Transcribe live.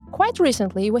quite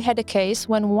recently, we had a case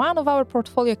when one of our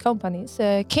portfolio companies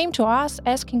came to us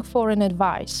asking for an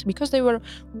advice because they were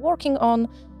working on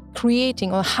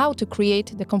creating or how to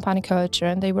create the company culture,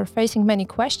 and they were facing many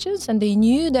questions, and they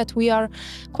knew that we are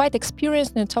quite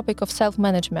experienced in the topic of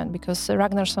self-management because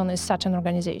Ragnarsson is such an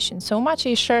organization. So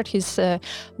Maciej shared his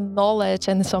knowledge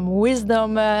and some wisdom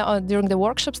during the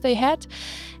workshops they had.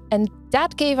 And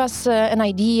that gave us an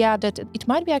idea that it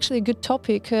might be actually a good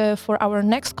topic for our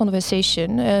next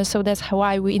conversation. So that's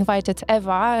why we invited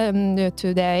Ewa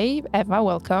today. Ewa,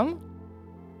 welcome.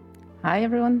 Hi,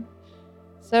 everyone.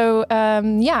 So,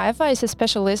 Ewa is a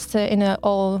specialist in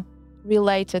all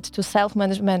related to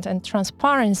self-management and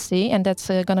transparency, and that's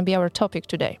going to be our topic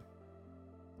today.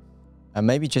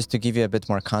 Maybe just to give you a bit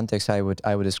more context, I would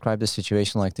describe the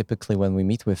situation like typically when we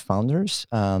meet with founders,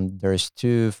 there's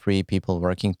 2-3 people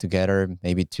working together,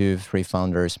 maybe 2-3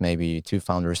 founders, maybe 2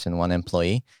 founders and 1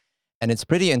 employee. And it's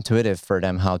pretty intuitive for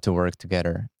them how to work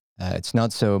together. It's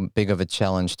not so big of a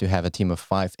challenge to have a team of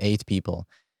 5-8 people.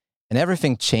 And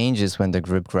everything changes when the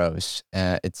group grows.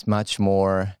 It's much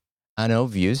more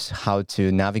unobvious how to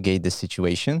navigate the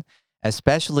situation,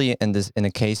 especially in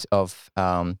a case of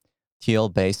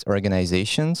teal-based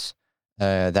organizations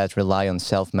that rely on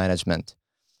self-management.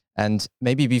 And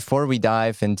maybe before we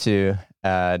dive into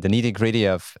the nitty-gritty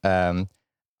of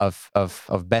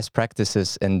best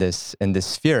practices in this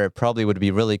sphere, it probably would be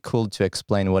really cool to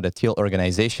explain what a teal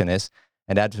organization is.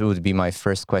 And that would be my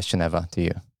first question, Ewa, to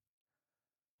you.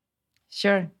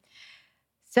 Sure.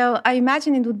 So I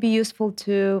imagine it would be useful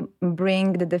to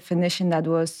bring the definition that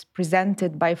was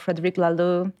presented by Frederic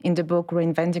Laloux in the book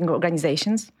Reinventing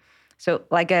Organizations. So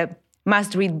like a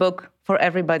must-read book for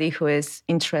everybody who is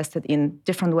interested in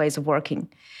different ways of working.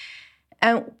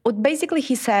 And what basically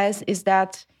he says is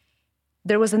that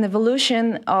there was an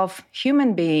evolution of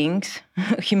human beings,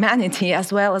 humanity,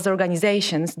 as well as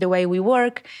organizations. The way we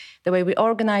work, the way we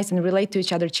organize and relate to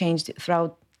each other changed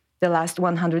throughout the last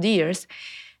 100 years.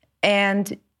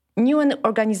 And new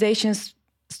organizations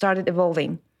started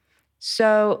evolving.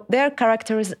 So they're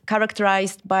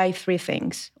characterized by 3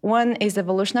 things. One is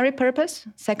evolutionary purpose,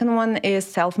 second one is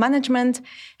self-management,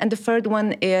 and the third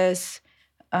one is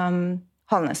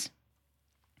wholeness.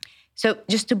 So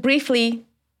just to briefly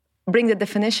bring the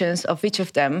definitions of each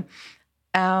of them,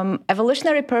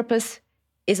 evolutionary purpose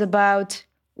is about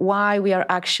why we are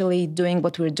actually doing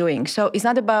what we're doing. So it's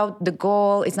not about the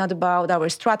goal, it's not about our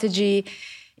strategy,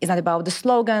 it's not about the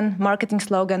slogan, marketing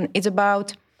slogan, it's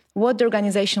about what the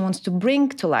organization wants to bring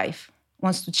to life,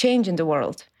 wants to change in the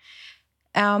world.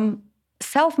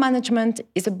 Self-management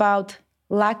is about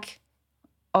lack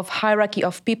of hierarchy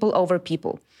of people over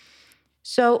people.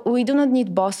 So we do not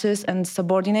need bosses and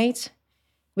subordinates.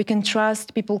 We can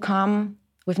trust people come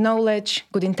with knowledge,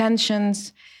 good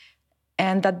intentions,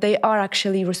 and that they are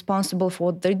actually responsible for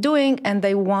what they're doing and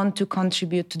they want to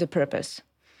contribute to the purpose.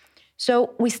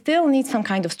 So we still need some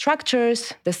kind of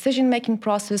structures, decision-making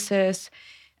processes,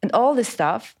 and all this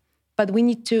stuff, but we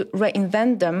need to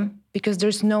reinvent them because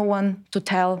there's no one to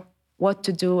tell what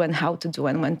to do and how to do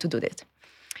and when to do it.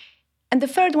 And the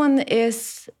third one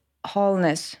is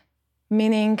wholeness,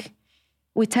 meaning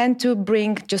we tend to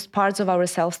bring just parts of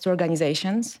ourselves to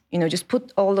organizations, just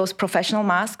put all those professional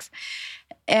masks.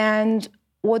 And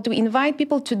what we invite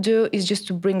people to do is just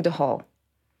to bring the whole.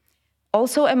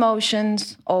 Also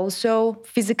emotions, also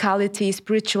physicality,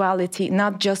 spirituality,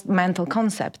 not just mental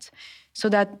concepts, so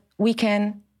that we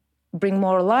can bring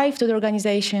more life to the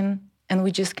organization and we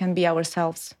just can be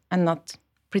ourselves and not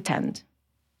pretend.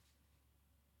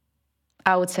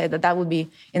 I would say that would be,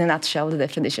 in a nutshell, the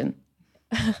definition.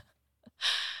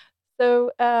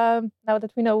 So now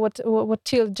that we know what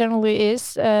teal generally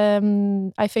is,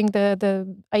 I think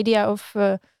the idea of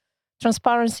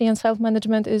transparency and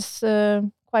self-management is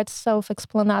quite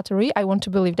self-explanatory. I want to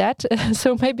believe that.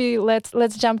 So maybe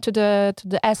let's jump to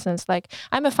the essence. Like,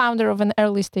 I'm a founder of an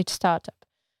early stage startup,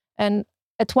 and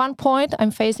at one point I'm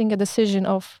facing a decision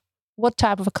of what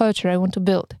type of a culture I want to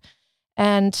build,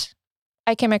 and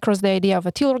I came across the idea of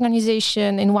a teal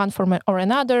organization in one form or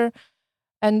another,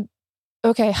 and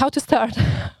okay, how to start?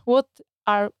 What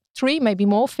are 3, maybe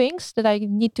more things that I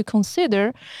need to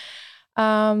consider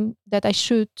that I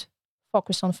should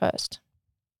focus on first?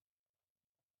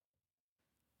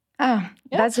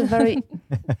 That's a very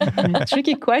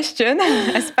tricky question,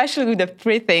 especially with the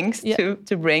 3 things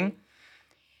to bring.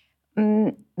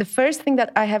 The first thing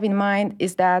that I have in mind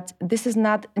is that this is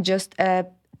not just a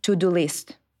to-do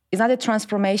list. It's not a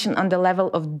transformation on the level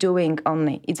of doing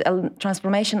only. It's a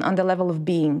transformation on the level of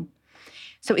being.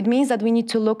 So it means that we need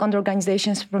to look on the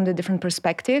organizations from the different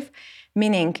perspective,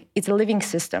 meaning it's a living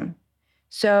system.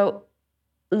 So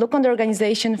look on the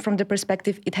organization from the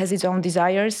perspective it has its own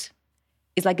desires.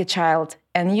 It's like a child.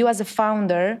 And you as a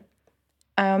founder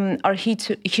are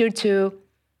here to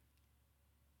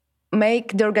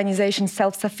make the organization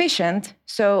self-sufficient.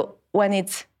 So when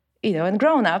it's and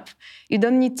grown up, you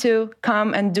don't need to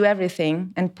come and do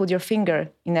everything and put your finger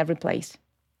in every place.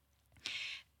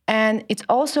 And it's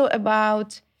also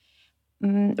about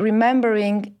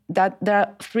remembering that there are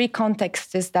three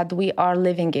contexts that we are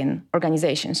living in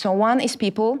organizations. So one is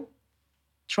people,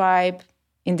 tribe,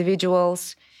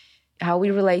 individuals, how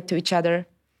we relate to each other.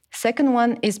 Second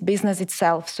one is business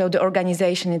itself, so the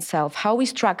organization itself, how we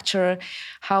structure,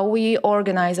 how we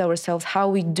organize ourselves, how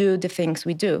we do the things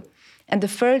we do. And the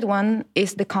third one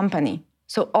is the company,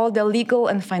 so all the legal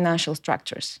and financial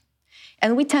structures.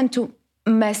 And we tend to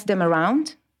mess them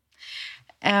around.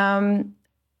 And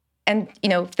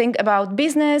think about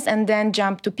business and then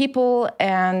jump to people,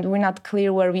 and we're not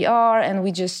clear where we are, and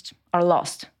we just are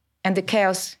lost, and the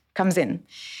chaos comes in.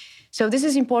 So this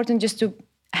is important just to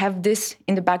have this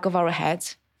in the back of our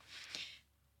heads.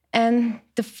 And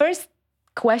the first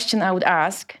question I would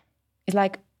ask is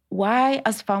like, why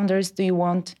as founders do you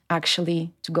want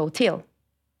actually to go teal?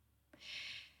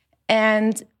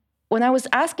 And when I was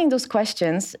asking those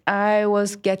questions, I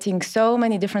was getting so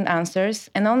many different answers,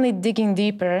 and only digging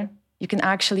deeper, you can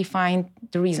actually find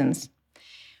the reasons.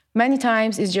 Many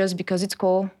times it's just because it's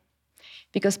cool,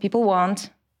 because people want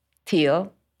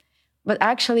teal, but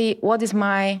actually, what is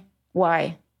my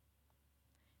why?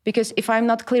 Because if I'm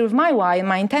not clear with my why and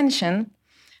my intention,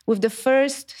 with the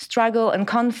first struggle and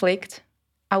conflict,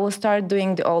 I will start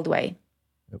doing the old way.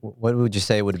 What would you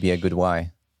say would be a good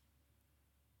why?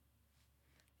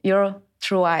 Your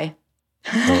true why.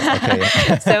 Oh,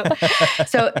 okay.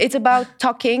 so it's about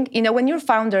talking. When you're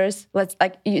founders,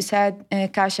 like you said,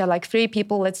 Kasia, like three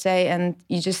people, let's say, and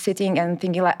you're just sitting and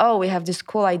thinking like, oh, we have this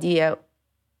cool idea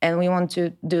and we want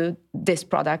to do this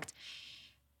product.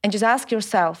 And just ask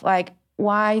yourself, like,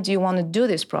 why do you want to do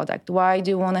this product? Why do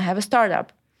you want to have a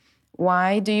startup?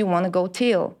 Why do you want to go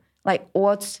teal? Like,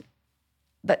 what's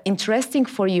that interesting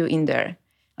for you in there?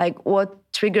 Like,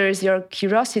 what triggers your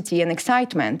curiosity and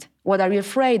excitement? What are you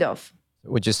afraid of?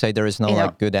 Would you say there is no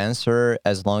like good answer,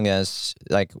 as long as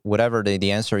like whatever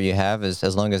the answer you have is,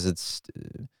 as long as it's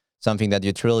something that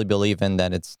you truly believe in,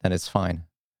 then it's fine?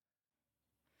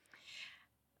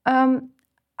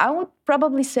 I would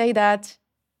probably say that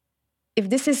if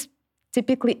this is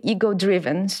typically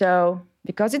ego-driven, so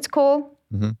because it's cool,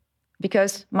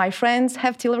 because my friends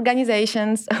have teal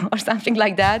organizations or something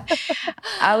like that,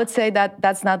 I would say that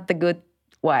that's not the good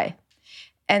why.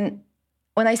 And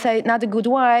when I say not a good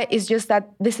why, it's just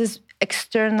that this is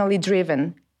externally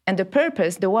driven. And the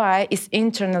purpose, the why, is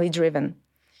internally driven.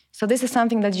 So this is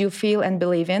something that you feel and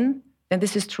believe in, and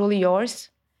this is truly yours.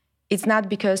 It's not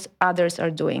because others are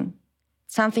doing.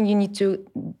 Something you need to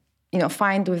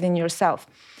find within yourself.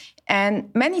 And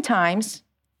many times,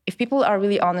 if people are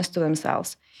really honest to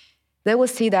themselves, they will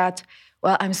see that,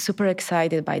 well, I'm super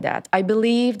excited by that. I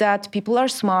believe that people are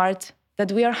smart,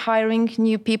 that we are hiring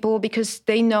new people because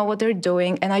they know what they're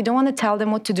doing, and I don't want to tell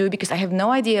them what to do because I have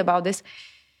no idea about this,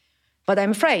 but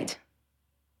I'm afraid.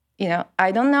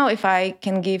 I don't know if I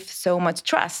can give so much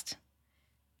trust.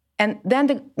 And then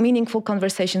the meaningful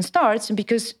conversation starts,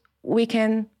 because we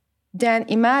can then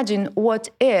imagine what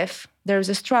if there's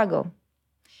a struggle,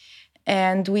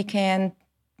 and we can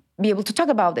be able to talk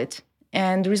about it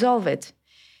and resolve it.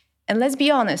 And let's be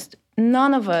honest,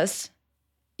 none of us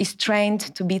is trained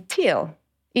to be teal,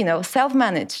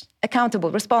 self-managed, accountable,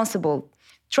 responsible,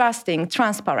 trusting,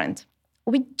 transparent.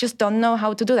 We just don't know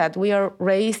how to do that. We are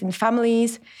raised in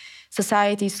families,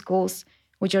 societies, schools,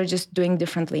 which are just doing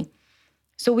differently.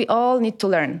 So we all need to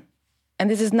learn. And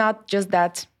this is not just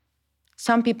that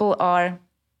some people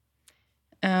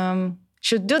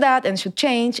should do that and should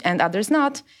change and others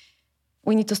not.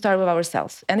 We need to start with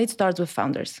ourselves. And it starts with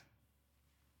founders.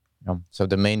 So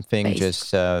the main thing,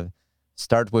 just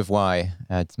start with why.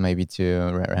 It's maybe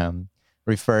to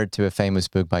refer to a famous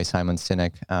book by Simon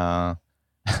Sinek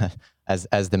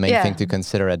as the main thing to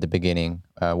consider at the beginning.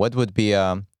 What would be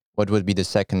the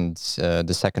second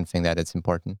thing that it's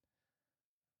important?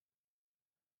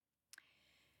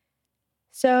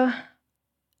 So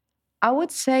I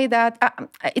would say that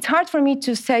it's hard for me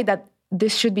to say that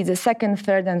this should be the second,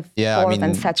 third, and fourth,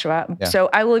 etc. So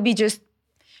I will be just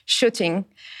shooting.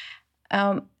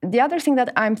 The other thing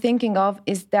that I'm thinking of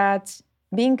is that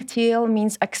being teal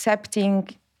means accepting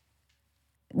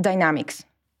dynamics,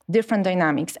 different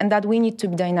dynamics, and that we need to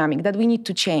be dynamic, that we need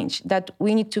to change, that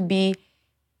we need to be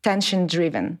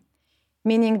tension-driven,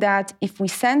 meaning that if we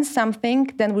sense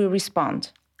something, then we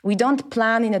respond. We don't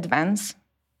plan in advance.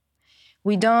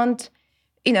 We don't,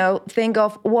 think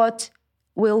of what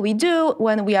will we do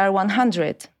when we are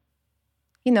 100.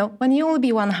 When you will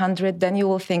be 100, then you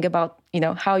will think about,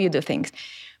 how you do things.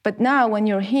 But now when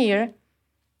you're here,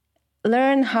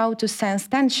 learn how to sense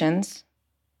tensions,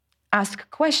 ask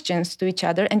questions to each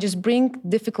other, and just bring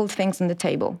difficult things on the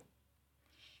table.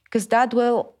 Because that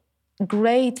will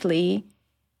greatly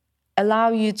allow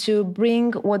you to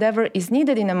bring whatever is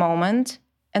needed in a moment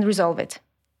and resolve it.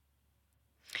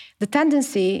 The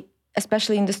tendency,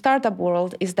 especially in the startup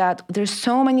world, is that there's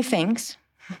so many things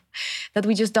that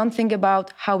we just don't think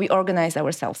about how we organize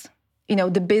ourselves.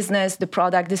 The business, the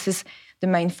product, this is the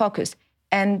main focus.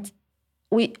 And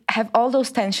we have all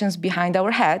those tensions behind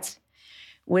our heads.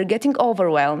 We're getting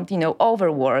overwhelmed,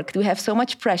 overworked. We have so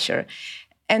much pressure.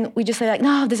 And we just say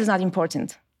no, this is not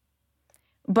important.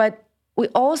 But we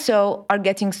also are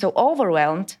getting so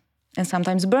overwhelmed and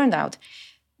sometimes burned out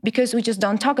because we just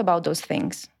don't talk about those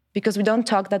things, because we don't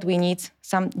talk that we need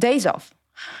some days off,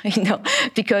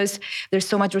 because there's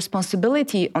so much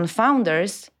responsibility on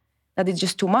founders that it's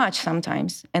just too much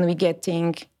sometimes. And we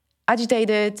getting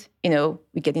agitated,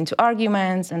 we get into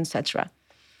arguments, etc.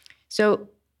 So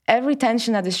every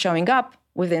tension that is showing up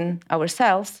within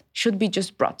ourselves should be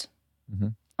just brought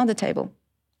on the table.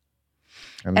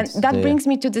 And that brings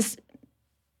me to this.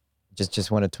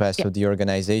 Just wanted to ask, so the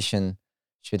organization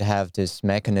should have this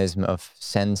mechanism of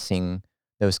sensing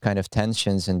those kind of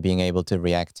tensions and being able to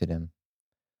react to them.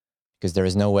 Because there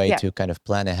is no way to kind of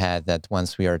plan ahead that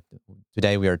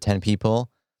today we are 10 people.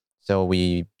 So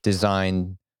we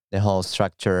design the whole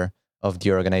structure of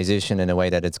the organization in a way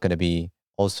that it's going to be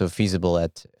also feasible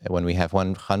when we have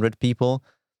 100 people.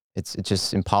 It's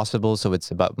just impossible. So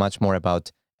it's much more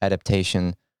about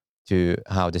adaptation to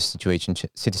how the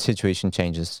situation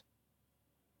changes.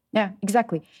 Yeah,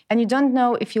 exactly. And you don't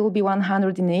know if you will be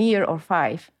 100 in a year or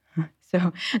 5.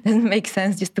 So it doesn't make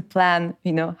sense just to plan,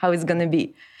 how it's going to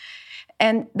be.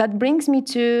 And that brings me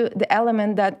to the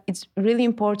element that it's really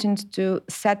important to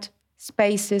set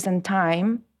spaces and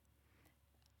time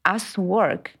as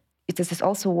work. It is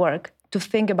also work to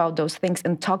think about those things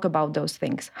and talk about those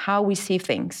things, how we see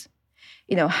things,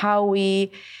 how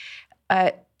we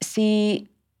see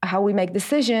how we make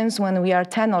decisions when we are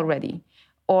 10 already.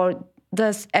 Or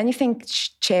does anything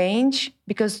change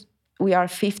because we are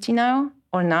 50 now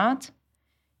or not?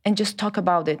 And just talk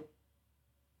about it.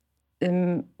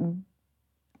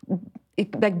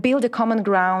 Build a common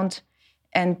ground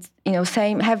and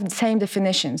have the same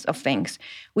definitions of things.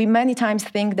 We many times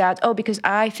think that, because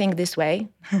I think this way,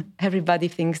 everybody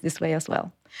thinks this way as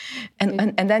well.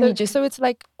 And then So it's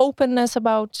like openness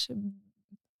about,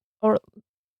 or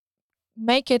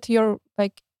make it your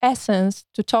essence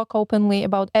to talk openly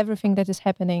about everything that is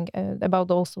happening, about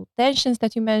also tensions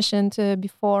that you mentioned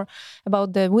before,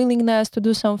 about the willingness to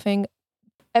do something.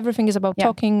 Everything is about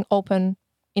talking open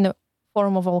in a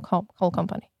forum of whole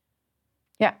company.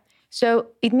 Yeah. So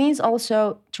it means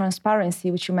also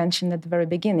transparency, which you mentioned at the very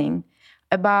beginning,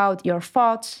 about your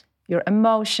thoughts, your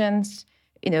emotions,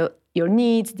 your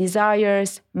needs,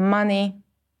 desires, money.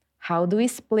 How do we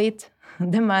split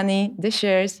the money, the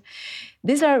shares?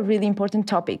 These are really important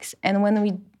topics. And when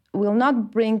we will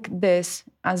not bring this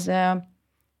as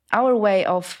our way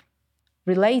of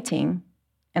relating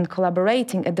and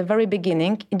collaborating at the very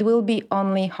beginning, it will be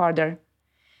only harder.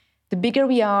 The bigger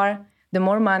we are, the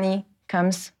more money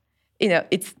comes.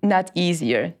 It's not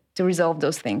easier to resolve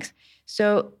those things.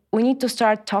 So we need to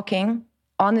start talking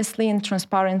honestly and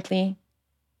transparently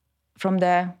from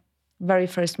the very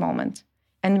first moment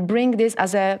and bring this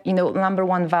as a, number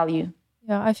one value.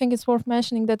 Yeah, I think it's worth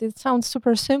mentioning that it sounds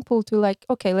super simple to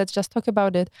okay, let's just talk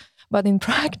about it. But in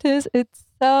practice, it's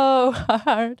so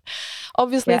hard.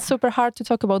 Obviously, it's super hard to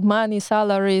talk about money,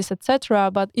 salaries,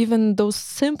 etc. But even those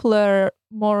simpler,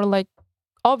 more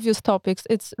obvious topics,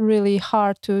 it's really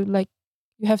hard to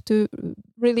you have to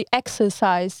really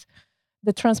exercise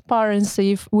the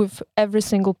transparency with every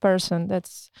single person.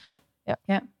 That's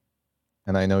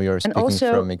And I know you're speaking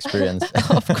from experience.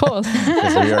 Of course.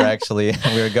 Because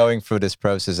we are going through this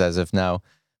process as of now,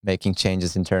 making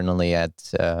changes internally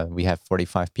we have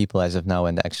 45 people as of now.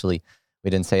 And actually, we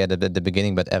didn't say it at the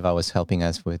beginning, but Ewa was helping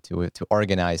us to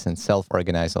organize and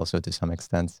self-organize also to some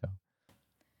extent. So.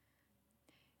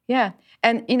 Yeah.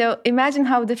 And, imagine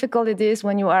how difficult it is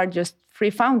when you are just 3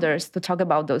 founders to talk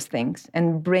about those things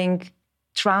and bring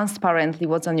transparently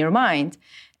what's on your mind.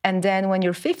 And then when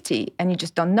you're 50 and you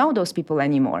just don't know those people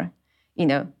anymore,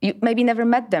 you maybe never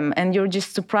met them and you're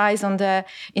just surprised on the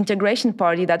integration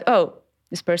party that,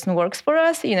 this person works for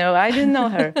us. I didn't know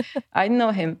her. I didn't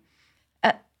know him.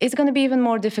 It's going to be even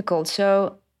more difficult.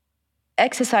 So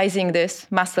exercising this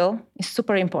muscle is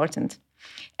super important.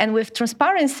 And with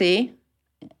transparency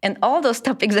and all those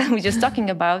topics that we're just talking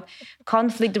about,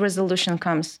 conflict resolution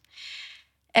comes.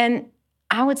 And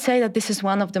I would say that this is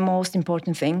one of the most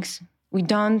important things. We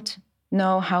don't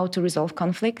know how to resolve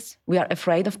conflicts. We are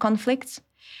afraid of conflicts.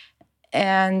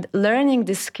 And learning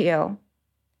this skill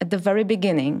at the very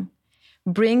beginning,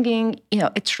 bringing,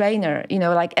 a trainer,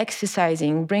 like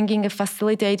exercising, bringing a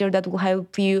facilitator that will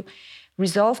help you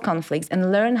resolve conflicts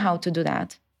and learn how to do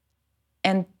that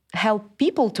and help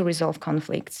people to resolve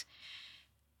conflicts.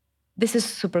 This is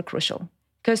super crucial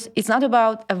because it's not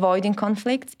about avoiding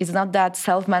conflicts. It's not that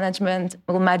self-management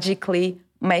will magically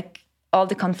make all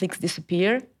the conflicts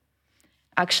disappear.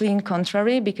 Actually, in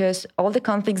contrary, because all the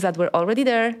conflicts that were already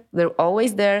there, they're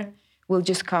always there, will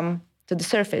just come to the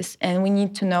surface. And we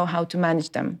need to know how to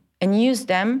manage them and use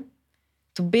them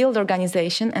to build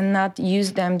organization and not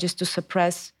use them just to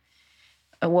suppress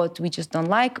what we just don't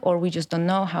like or we just don't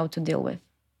know how to deal with.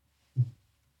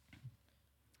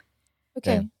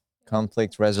 Okay. Yeah.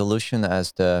 Conflict resolution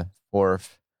as the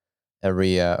fourth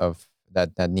area of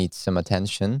that needs some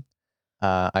attention.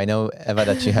 I know, Ewa,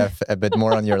 that you have a bit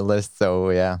more on your list,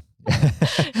 so yeah.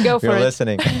 Go for You're it.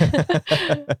 listening.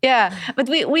 Yeah, but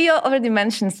we already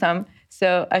mentioned some,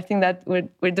 so I think that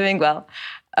we're doing well.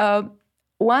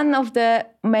 One of the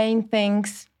main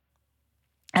things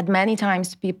that many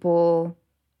times people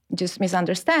just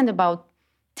misunderstand about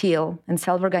teal and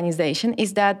self-organization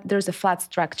is that there's a flat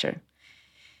structure.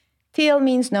 Teal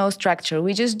means no structure.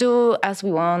 We just do as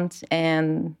we want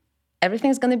and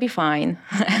everything's going to be fine.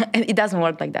 And it doesn't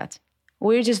work like that.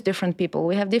 We're just different people.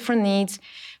 We have different needs.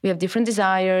 We have different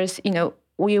desires.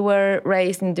 We were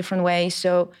raised in different ways.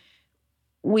 So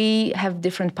we have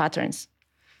different patterns.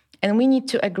 And we need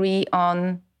to agree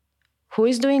on who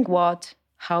is doing what,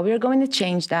 how we are going to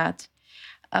change that,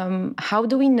 how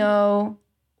do we know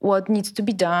what needs to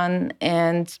be done,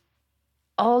 and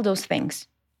all those things.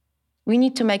 We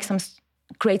need to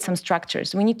create some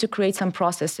structures. We need to create some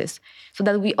processes so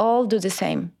that we all do the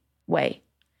same way.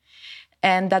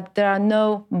 And that there are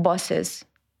no bosses,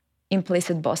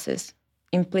 implicit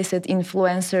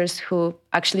influencers who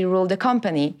actually rule the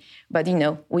company. But,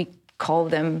 we call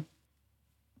them,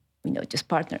 just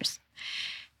partners.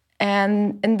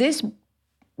 And this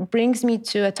brings me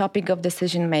to a topic of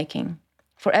decision-making.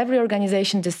 For every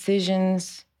organization,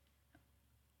 decisions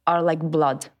are like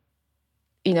blood.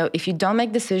 If you don't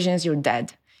make decisions, you're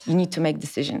dead. You need to make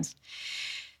decisions.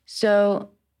 So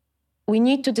we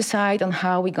need to decide on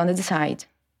how we're going to decide.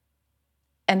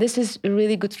 And this is a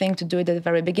really good thing to do it at the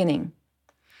very beginning.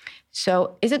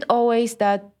 So is it always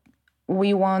that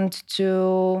we want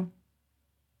to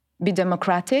be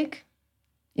democratic?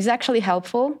 Is it actually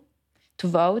helpful to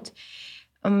vote?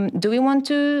 Do we want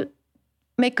to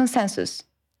make consensus?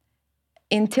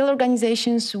 In teal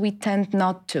organizations, we tend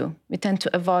not to. We tend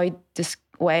to avoid this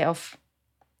way of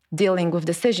dealing with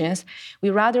decisions. We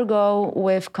rather go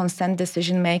with consent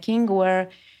decision-making, where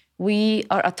we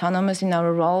are autonomous in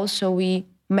our roles, so we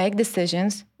make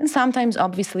decisions. And sometimes,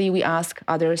 obviously, we ask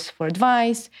others for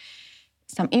advice,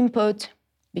 some input,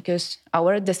 because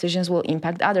our decisions will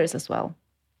impact others as well.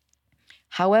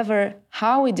 However,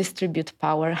 how we distribute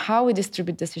power, how we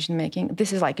distribute decision-making,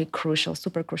 this is like a crucial,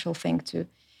 super crucial thing to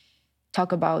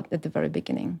talk about at the very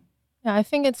beginning. Yeah, I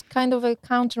think it's kind of a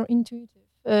counterintuitive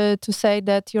to say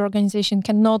that your organization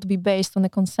cannot be based on a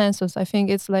consensus. I think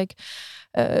it's like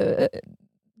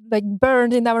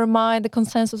burned in our mind. The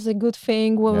consensus is a good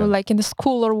thing. Like in the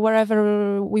school or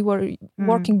wherever we were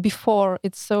working before.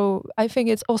 I think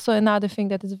it's also another thing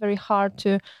that is very hard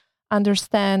to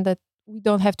understand, that we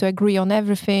don't have to agree on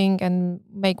everything and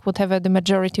make whatever the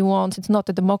majority wants. It's not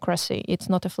a democracy. It's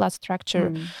not a flat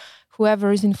structure.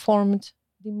 Whoever is informed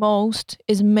the most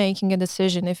is making a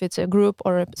decision, if it's a group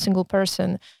or a single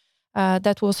person.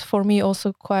 That was for me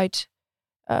also quite,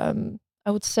 I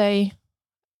would say,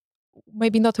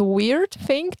 maybe not a weird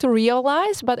thing to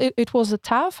realize, but it was a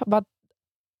tough. But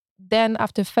then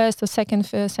after first or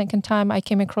second time I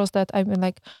came across that, I'm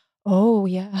like, oh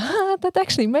yeah, that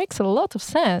actually makes a lot of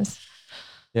sense.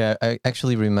 Yeah, I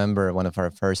actually remember one of our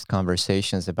first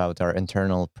conversations about our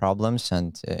internal problems,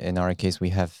 and in our case, we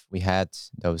had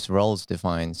those roles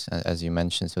defined, as you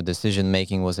mentioned. So decision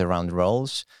making was around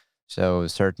roles. So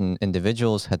certain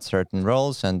individuals had certain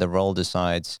roles, and the role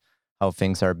decides how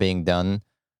things are being done,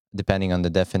 depending on the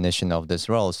definition of this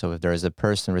role. So if there is a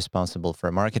person responsible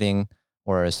for marketing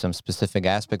or some specific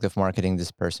aspect of marketing,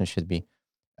 this person should be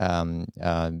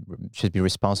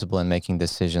responsible in making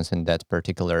decisions in that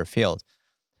particular field.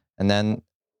 And then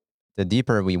the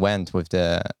deeper we went with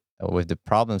the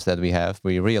problems that we have,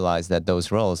 we realized that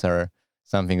those roles are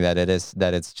something that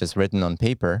it's just written on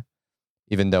paper.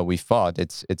 even though we thought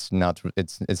it's not.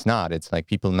 It's like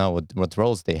people know what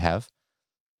roles they have.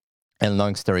 And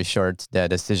long story short, the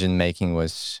decision making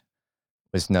was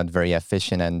not very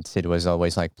efficient, and it was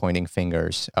always like pointing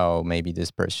fingers. Oh, maybe this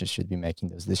person should be making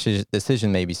this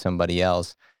decision. Maybe somebody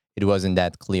else. It wasn't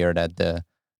that clear that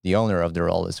the owner of the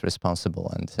role is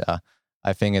responsible, and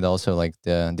I think it also like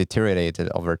deteriorated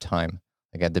over time.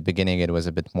 Like at the beginning, it was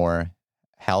a bit more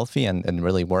healthy and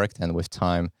really worked, and with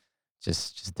time,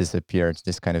 just disappeared.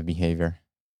 This kind of behavior.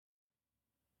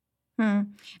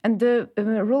 And the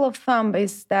rule of thumb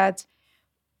is that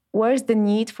where's the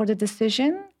need for the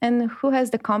decision and who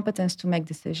has the competence to make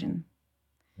decision.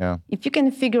 Yeah. If you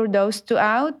can figure those two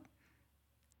out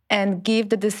and give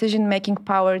the decision-making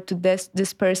power to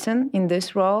this person in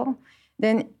this role,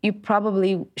 then you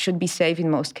probably should be safe in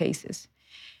most cases.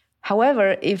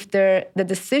 However, if the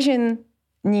decision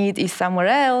need is somewhere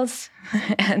else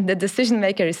and the decision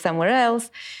maker is somewhere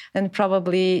else, then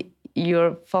probably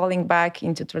you're falling back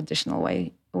into traditional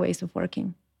ways of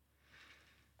working.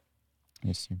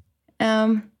 I see.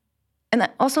 And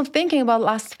also thinking about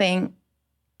last thing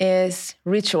is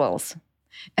rituals.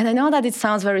 And I know that it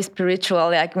sounds very spiritual,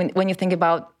 like when you think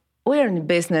about, we're in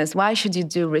business, why should you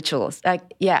do rituals? Like,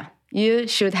 yeah, you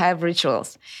should have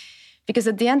rituals. Because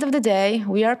at the end of the day,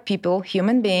 we are people,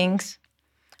 human beings,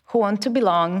 who want to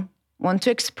belong, want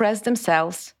to express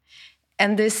themselves.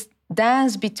 And this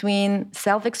dance between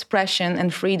self-expression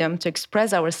and freedom to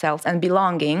express ourselves and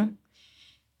belonging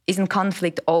is in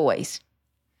conflict always.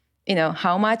 You know,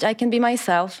 how much I can be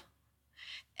myself,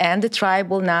 and the tribe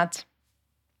will not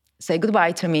say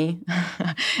goodbye to me,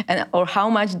 or how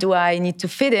much do I need to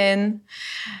fit in?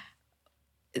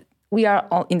 We are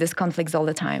all in this conflicts all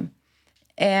the time.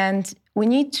 And we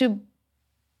need to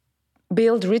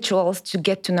build rituals to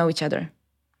get to know each other,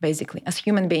 basically, as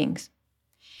human beings.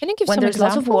 Can you give when some there's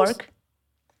examples? lots of work,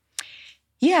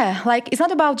 yeah, like it's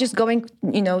not about just going,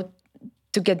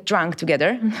 to get drunk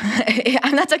together.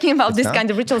 I'm not talking about this kind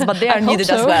of rituals, but they are needed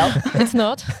as well. It's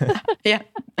not. Yeah.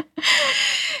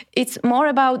 It's more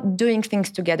about doing things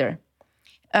together.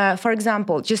 For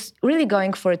example, just really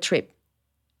going for a trip,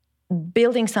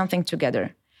 building something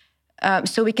together,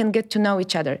 so we can get to know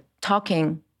each other,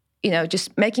 talking,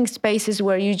 just making spaces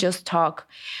where you just talk.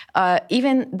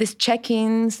 Even these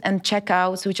check-ins and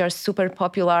check-outs, which are super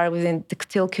popular within the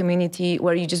teal community,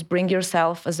 where you just bring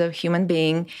yourself as a human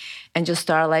being and just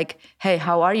start like, hey,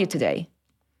 how are you today?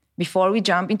 Before we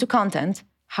jump into content,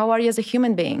 how are you as a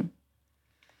human being?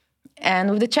 And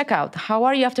with the checkout, how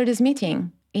are you after this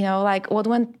meeting? Like what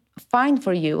went fine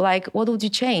for you? Like what would you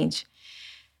change?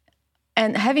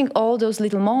 And having all those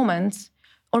little moments,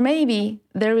 or maybe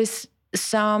there is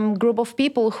some group of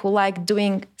people who like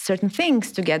doing certain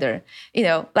things together.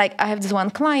 Like I have this one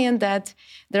client that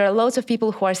there are loads of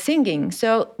people who are singing.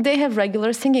 So they have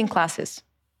regular singing classes.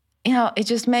 It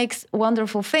just makes a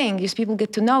wonderful thing. Just people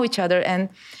get to know each other and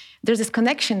there's this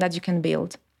connection that you can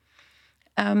build.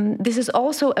 This is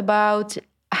also about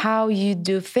how you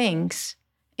do things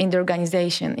in the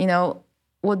organization.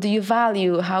 What do you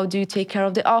value? How do you take care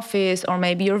of the office or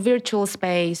maybe your virtual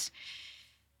space?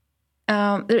 There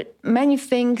are many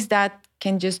things that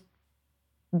can just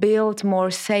build more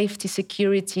safety,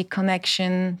 security,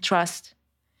 connection, trust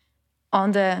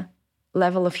on the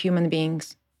level of human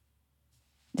beings.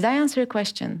 Did I answer your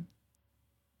question?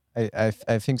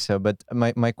 I think so. But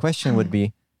my question would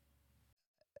be,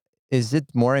 is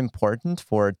it more important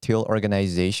for teal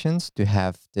organizations to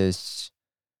have this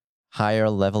higher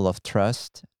level of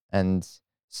trust and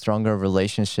stronger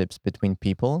relationships between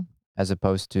people as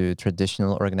opposed to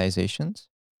traditional organizations?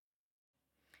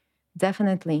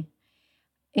 Definitely.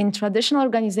 In traditional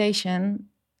organization,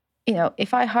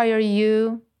 if I hire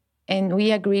you and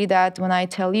we agree that when I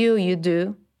tell you, you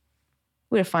do,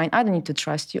 we're fine. I don't need to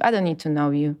trust you. I don't need to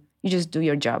know you. You just do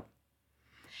your job.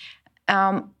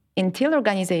 In teal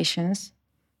organizations,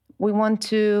 we want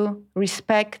to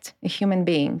respect a human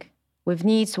being with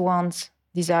needs, wants,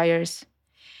 desires.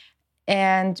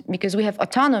 And because we have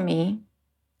autonomy,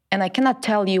 and I cannot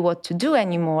tell you what to do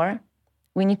anymore,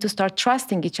 we need to start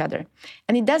trusting each other.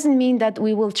 And it doesn't mean that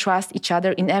we will trust each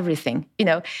other in everything.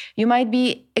 You might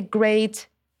be a great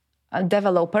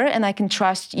developer, and I can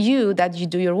trust you that you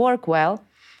do your work well,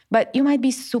 but you might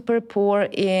be super poor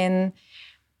in,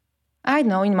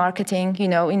 in marketing,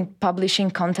 in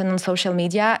publishing content on social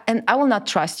media, and I will not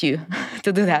trust you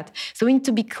to do that. So we need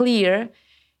to be clear,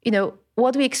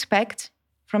 what we expect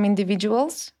from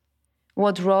individuals,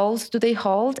 what roles do they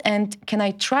hold, and can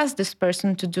I trust this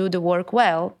person to do the work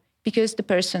well because the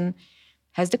person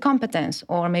has the competence,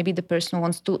 or maybe the person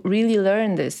wants to really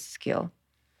learn this skill.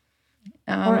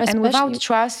 And without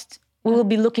trust, we will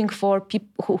be looking for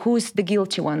people who is the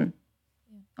guilty one.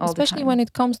 Especially when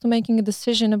it comes to making a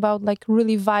decision about like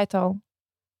really vital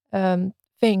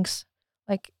things.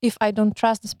 Like if I don't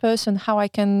trust this person, how I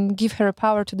can give her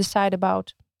power to decide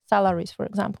about salaries, for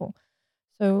example.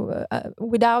 So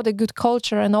without a good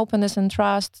culture and openness and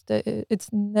trust, it's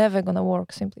never going to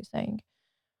work, simply saying.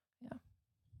 Yeah.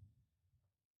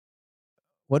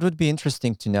 What would be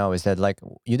interesting to know is that, like,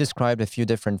 you described a few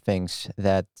different things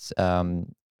that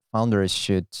founders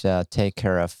should take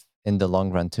care of in the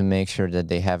long run to make sure that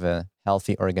they have a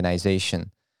healthy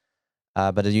organization.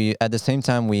 But at the same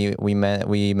time,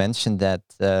 we mentioned that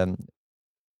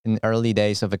in early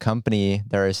days of a company,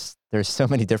 there's so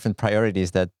many different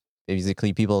priorities that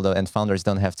basically people and founders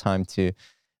don't have time to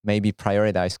maybe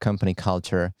prioritize company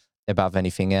culture above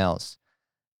anything else.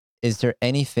 Is there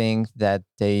anything that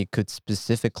they could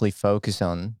specifically focus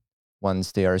on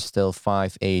once they are still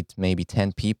 5, 8, maybe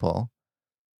 10 people?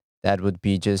 That would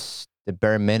be just the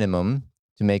bare minimum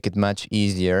to make it much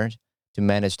easier to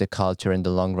manage the culture in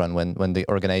the long run when the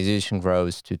organization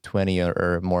grows to 20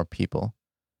 or more people.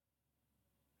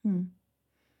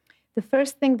 The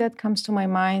first thing that comes to my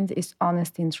mind is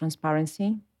honesty and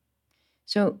transparency.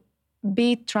 So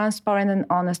be transparent and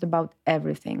honest about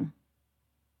everything.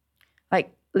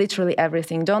 Like literally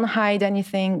everything. Don't hide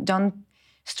anything. Don't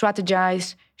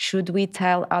strategize. Should we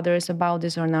tell others about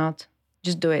this or not?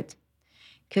 Just do it.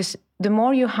 Because the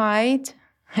more you hide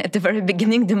at the very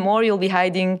beginning, the more you'll be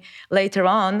hiding later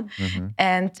on. Mm-hmm.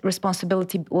 And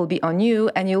responsibility will be on you.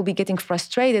 And you'll be getting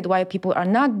frustrated why people are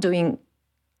not doing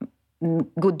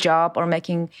good job or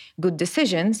making good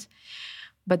decisions.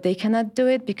 But they cannot do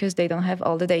it because they don't have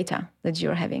all the data that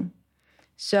you're having.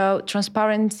 So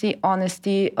transparency,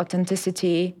 honesty,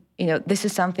 authenticity, this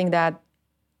is something that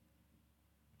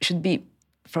should be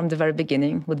from the very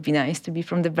beginning, would be nice to be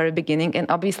from the very beginning. And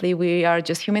obviously we are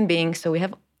just human beings, so we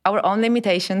have our own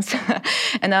limitations.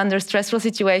 And under stressful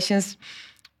situations,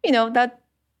 that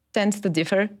tends to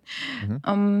differ.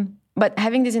 Mm-hmm. But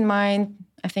having this in mind,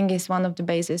 I think is one of the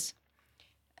bases.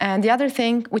 And the other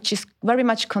thing, which is very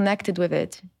much connected with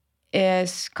it,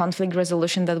 is conflict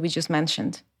resolution that we just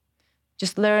mentioned.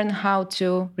 Just learn how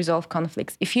to resolve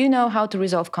conflicts. If you know how to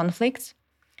resolve conflicts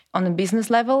on a business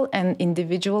level and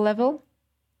individual level,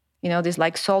 there's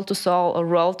like soul to soul or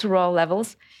role to role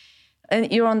levels,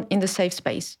 and you're in the safe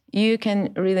space. You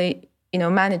can really,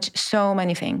 manage so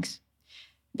many things.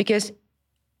 Because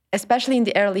especially in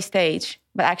the early stage,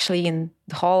 but actually in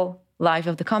the whole life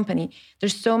of the company,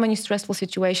 there's so many stressful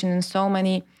situations and so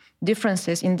many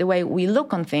differences in the way we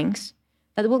look on things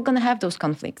that we're going to have those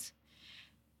conflicts.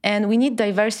 And we need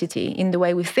diversity in the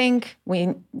way we think,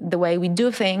 the way we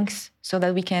do things, so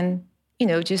that we can,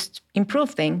 just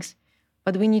improve things.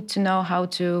 But we need to know how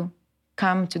to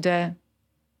come to the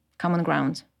common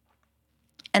ground.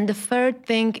 And the third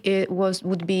thing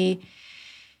would be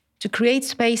to create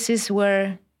spaces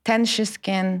where tensions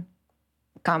can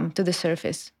come to the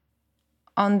surface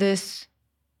on this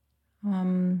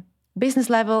business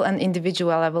level and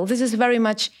individual level. This is very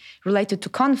much related to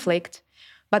conflict,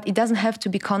 but it doesn't have to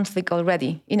be conflict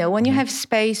already. When you have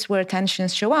space where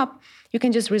tensions show up, you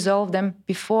can just resolve them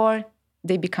before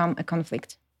they become a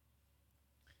conflict.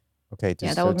 Okay.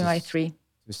 That would be my 3.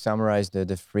 To summarize, the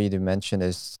 3 you mentioned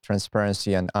is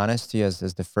transparency and honesty as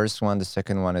the first one. The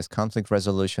second one is conflict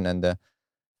resolution. And the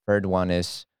third one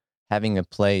is having a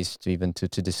place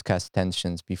to discuss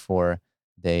tensions before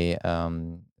they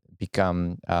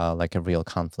become like a real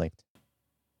conflict.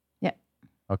 Yeah.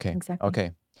 Okay. Exactly.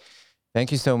 Okay.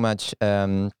 Thank you so much,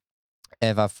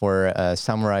 Ewa, for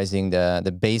summarizing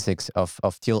the basics of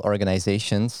teal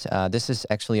organizations. This is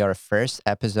actually our first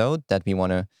episode that we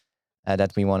want to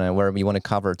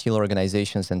cover teal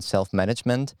organizations and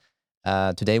self-management.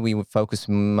 Today we will focus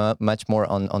much more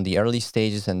on the early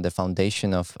stages and the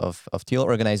foundation of teal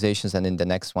organizations, and in the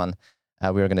next one,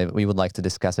 we would like to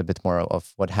discuss a bit more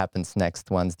of what happens next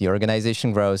once the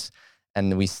organization grows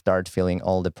and we start feeling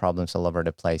all the problems all over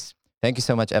the place. Thank you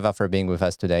so much, Ewa, for being with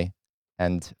us today.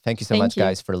 And thank you so much,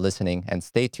 guys, for listening. And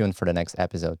stay tuned for the next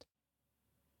episode.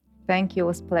 Thank you. It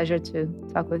was a pleasure to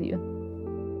talk with you.